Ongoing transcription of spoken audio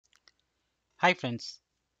Hi friends,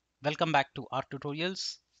 welcome back to our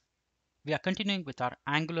tutorials. We are continuing with our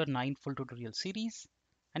Angular 9 full tutorial series,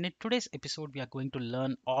 and in today's episode we are going to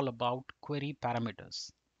learn all about query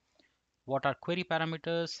parameters. What are query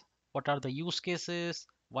parameters? What are the use cases?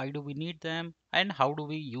 Why do we need them? And how do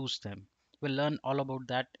we use them? We'll learn all about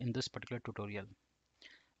that in this particular tutorial.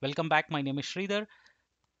 Welcome back, my name is Sridhar.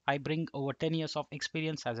 I bring over 10 years of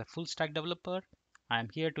experience as a full stack developer. I am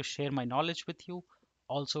here to share my knowledge with you,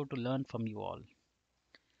 also to learn from you all.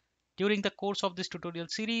 During the course of this tutorial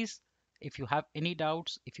series, if you have any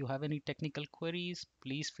doubts, if you have any technical queries,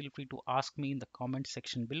 please feel free to ask me in the comment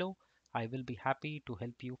section below. I will be happy to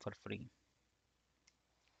help you for free.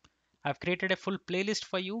 I've created a full playlist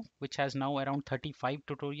for you, which has now around 35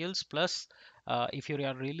 tutorials. Plus, if you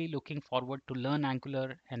are really looking forward to learn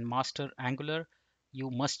Angular and master Angular,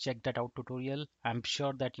 you must check that out tutorial. I'm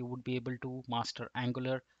sure that you would be able to master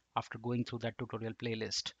Angular after going through that tutorial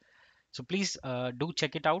playlist. So please do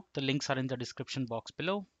check it out. The links are in the description box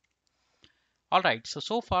below. All right,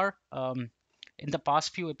 so far in the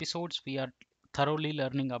past few episodes, we are thoroughly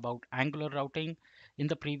learning about Angular routing. In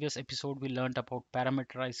the previous episode, we learned about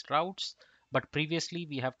parameterized routes, but previously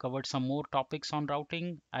we have covered some more topics on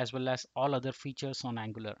routing as well as all other features on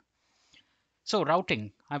Angular. So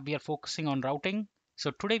routing, we are focusing on routing.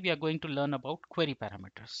 So today we are going to learn about query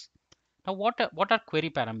parameters. Now, what are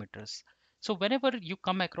query parameters? So whenever you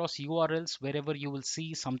come across URLs, wherever you will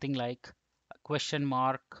see something like a question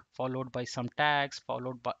mark followed by some tags,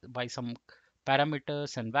 followed by some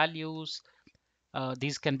parameters and values.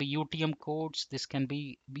 These can be UTM codes. This can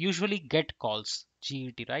be usually get calls,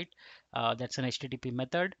 GET, right? That's an HTTP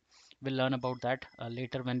method. We'll learn about that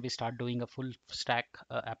later when we start doing a full stack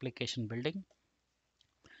application building.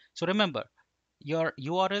 So remember, your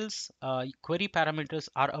URLs, query parameters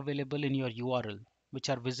are available in your URL, which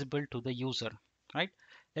are visible to the user, right?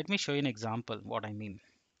 Let me show you an example what I mean.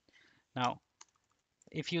 Now,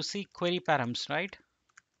 if you see query params, right?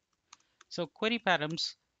 So query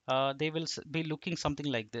params, they will be looking something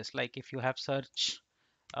like this. Like if you have search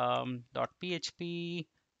 .php,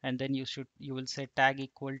 and then you will say tag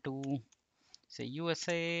equal to say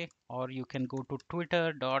USA, or you can go to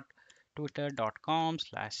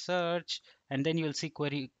twitter.com/search, and then you'll see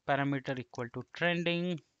query parameter equal to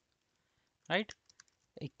trending, right?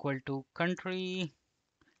 Equal to country,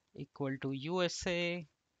 equal to USA,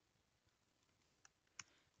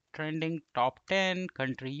 trending top 10,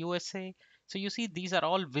 country USA. So you see these are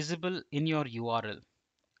all visible in your URL.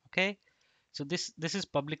 Okay. So this is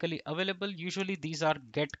publicly available. Usually these are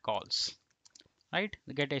get calls, right?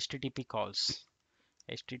 Get HTTP calls,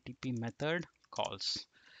 HTTP method calls.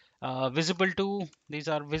 Visible to, these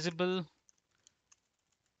are visible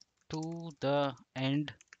to the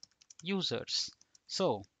end users.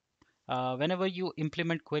 So whenever you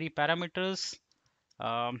implement query parameters,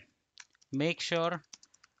 um, make sure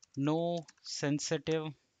no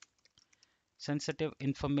sensitive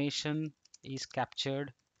information is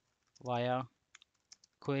captured via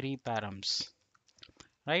query params,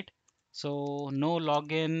 right? So no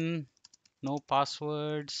login, no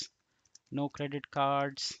passwords, no credit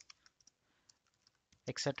cards,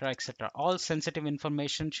 etc., etc. All sensitive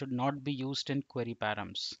information should not be used in query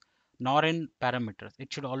params nor in parameters.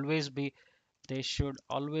 It should always be, they should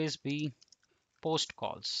always be post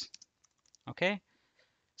calls. Okay.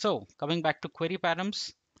 So coming back to query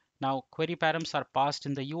params, now query params are passed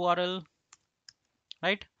in the URL,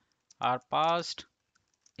 right? Are passed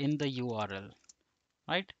in the URL,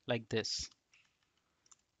 right? Like this.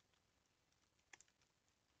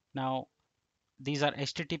 Now these are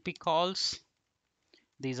HTTP calls.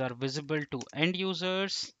 These are visible to end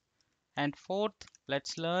users. And fourth,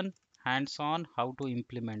 let's learn hands-on how to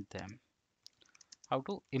implement them.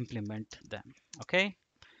 Okay.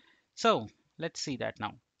 So let's see that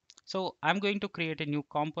now. So I'm going to create a new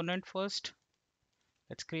component first.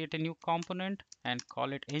 Let's create a new component and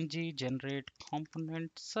call it ng generate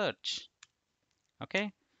component search.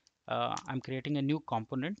 Okay. I'm creating a new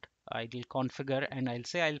component. I will configure and I'll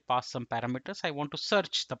say I'll pass some parameters. I want to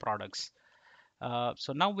search the products.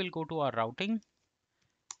 So now we'll go to our routing.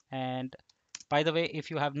 And by the way, if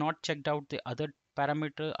you have not checked out the other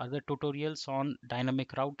tutorials on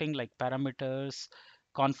dynamic routing like parameters,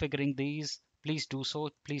 configuring these, please do so.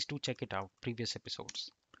 Please do check it out, previous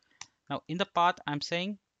episodes. Now in the path, I'm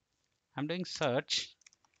saying I'm doing search,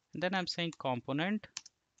 and then I'm saying component,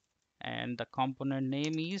 and the component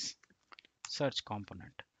name is search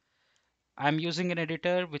component. I'm using an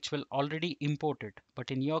editor which will already import it,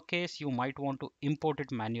 but in your case, you might want to import it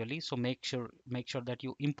manually. So make sure that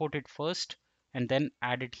you import it first and then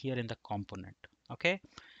add it here in the component. Okay.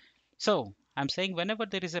 So I'm saying whenever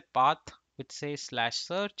there is a path which says slash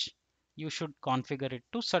search, you should configure it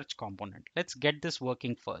to search component. Let's get this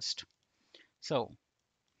working first. So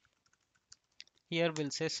here we'll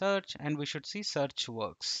say search and we should see search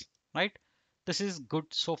works, right? This is good.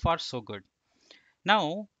 So far so good.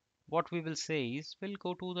 Now what we will say is we'll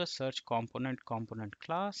go to the search component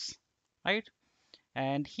class, right?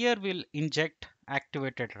 And here we'll inject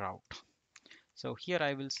activated route. So here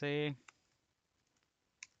I will say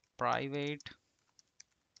private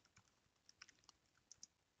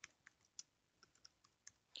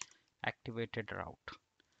activated route,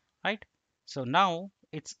 right? So now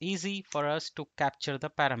it's easy for us to capture the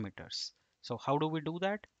parameters. So how do we do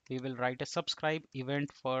that? We will write a subscribe event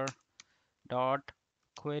for dot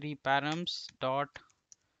query params dot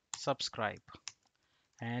subscribe,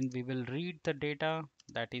 and we will read the data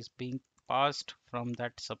that is being passed from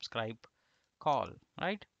that subscribe call,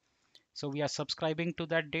 right? So we are subscribing to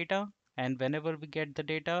that data, and whenever we get the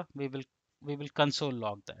data, we will console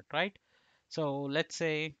log that, right? So let's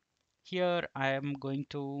say here I am going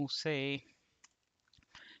to say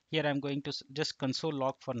here I'm going to just console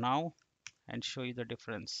log for now and show you the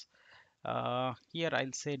difference. Here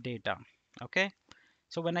I'll say data. Okay,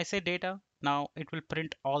 so when I say data, now it will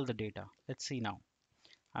print all the data. Let's see now.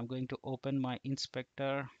 I'm going to open my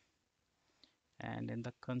inspector, and in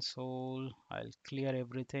the console I'll clear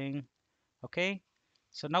everything. Okay,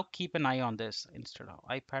 so now keep an eye on this. Instead of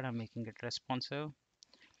iPad, I'm making it responsive,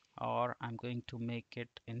 or I'm going to make it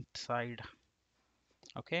inside.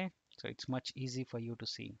 Okay, so it's much easy for you to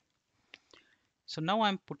see. So now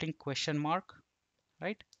I'm putting question mark,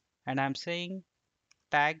 right? And I'm saying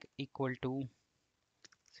tag equal to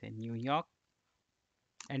say New York,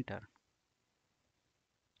 enter.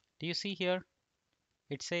 Do you see here?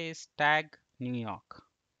 It says tag New York,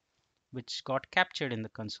 which got captured in the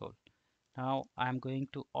console. Now I'm going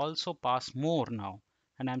to also pass more now,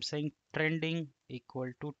 and I'm saying trending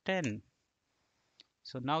equal to 10.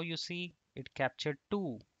 So now you see it captured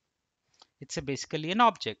 2. It's basically an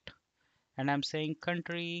object, and I'm saying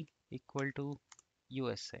country equal to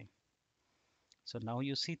USA. So now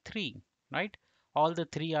you see 3, right? All the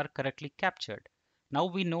 3 are correctly captured. Now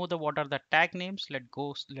we know what are the tag names.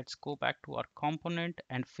 Let's go back to our component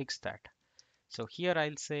and fix that. So here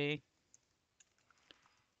I'll say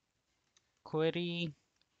query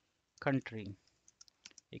country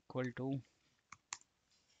equal to,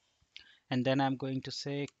 and then I'm going to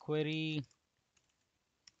say query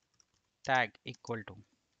tag equal to,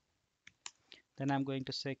 then I'm going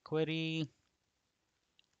to say query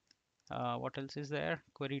what else is there,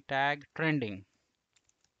 query tag trending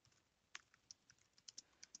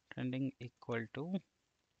equal to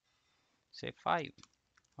say 5.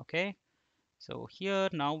 Okay, so here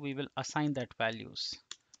now we will assign that values.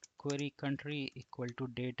 Query country equal to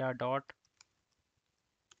data dot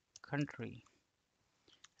country,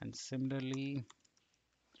 and similarly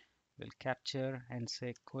we'll capture and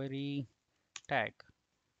say query tag.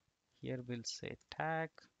 Here we'll say tag,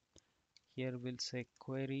 here we'll say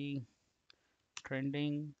query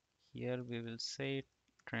trending, here we will say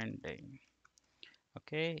trending.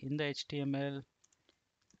 Okay, in the HTML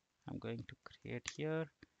I'm going to create here,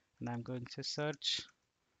 and I'm going to search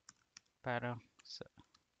para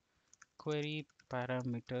query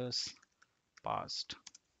parameters passed,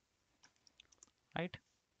 right?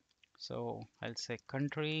 So I'll say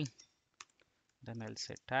country, then I'll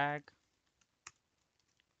say tag.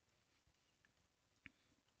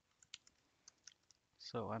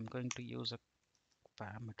 So I'm going to use a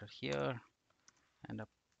parameter here and a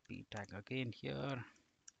p tag again here,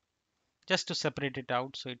 just to separate it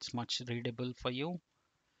out so it's much readable for you.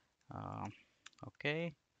 Uh,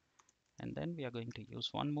 okay, and then we are going to use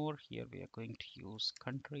one more. Here we are going to use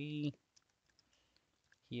country.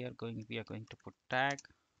 Here we are going to put tag.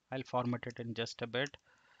 I'll format it in just a bit.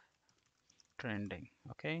 Trending.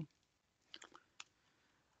 Okay.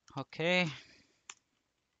 Okay.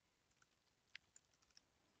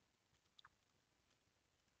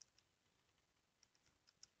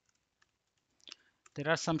 There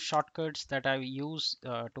are some shortcuts that I use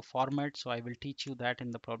to format, so I will teach you that in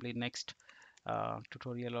the probably next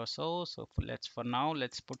tutorial or so. So for now,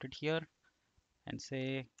 let's put it here and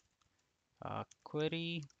say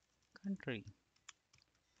query country.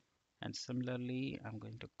 And similarly, I'm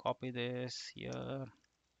going to copy this here,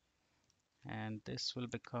 and this will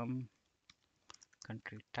become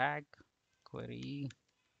country tag query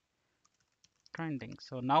trending.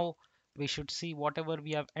 So now we should see whatever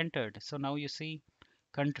we have entered. So now you see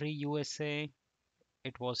country USA,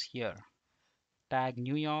 it was here. Tag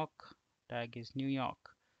New York, tag is New York.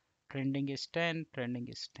 Trending is 10, trending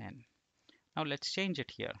is 10. Now let's change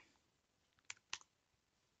it here.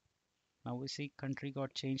 Now we see country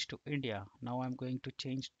got changed to India. Now I'm going to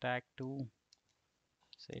change tag to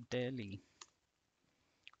say Delhi.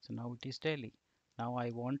 So now it is Delhi. Now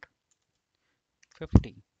I want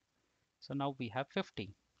 50. So now we have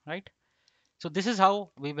 50, right? So this is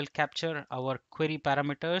how we will capture our query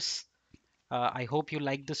parameters. I hope you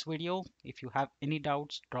like this video. If you have any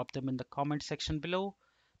doubts, drop them in the comment section below.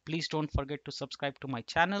 Please don't forget to subscribe to my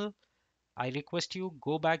channel. I request you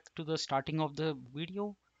go back to the starting of the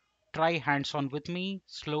video, try hands-on with me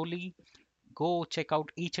slowly, go check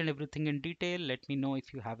out each and everything in detail. Let me know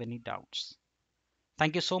if you have any doubts.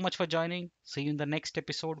 Thank you so much for joining. See you in the next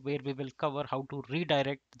episode where we will cover how to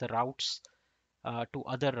redirect the routes to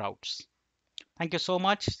other routes. Thank you so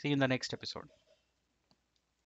much. See you in the next episode.